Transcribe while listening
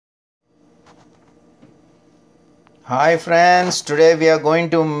Hi friends, today we are going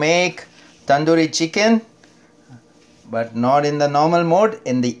to make tandoori chicken, but not in the normal mode,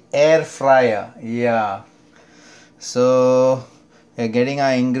 in the air fryer. Yeah, so we are getting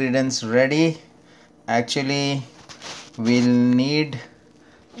our ingredients ready. Actually, we'll need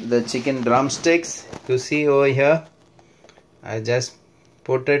the chicken drumsticks. You see over here, I just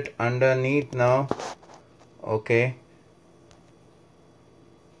put it underneath now. Okay,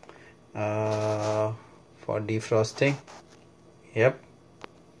 for defrosting. Yep.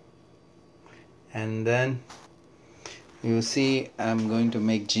 And then you see I'm going to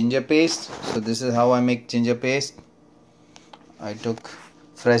make ginger paste. So this is how I make ginger paste. I took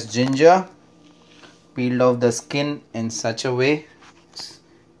fresh ginger, peeled off the skin in such a way,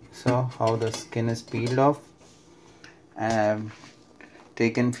 so how the skin is peeled off, and I've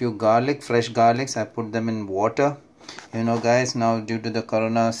taken few fresh garlics. I put them in water. You know guys, now due to the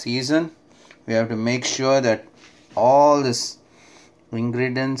corona season, we have to make sure that all this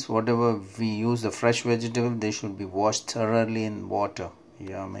ingredients, whatever we use, the fresh vegetable, they should be washed thoroughly in water.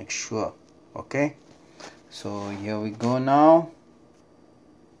 Yeah, make sure. Okay, so here we go. Now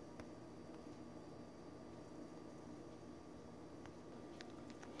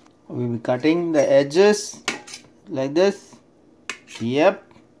we'll be cutting the edges like this.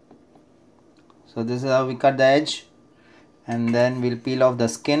 Yep, so this is how we cut the edge, and then we'll peel off the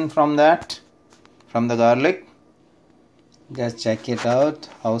skin from that, from the garlic. Just check it out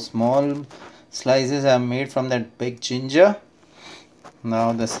how small slices are made from that big ginger.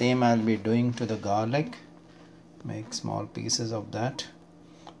 Now the same I'll be doing to the garlic. Make small pieces of that.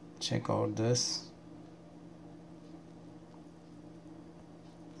 Check out this.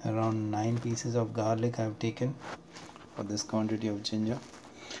 Around 9 pieces of garlic I've taken for this quantity of ginger,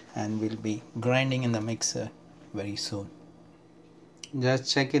 and we'll be grinding in the mixer very soon. Just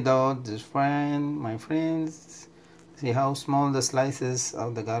check it out, my friends. See how small the slices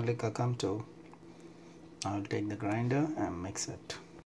of the garlic are come to. I'll take the grinder and mix it.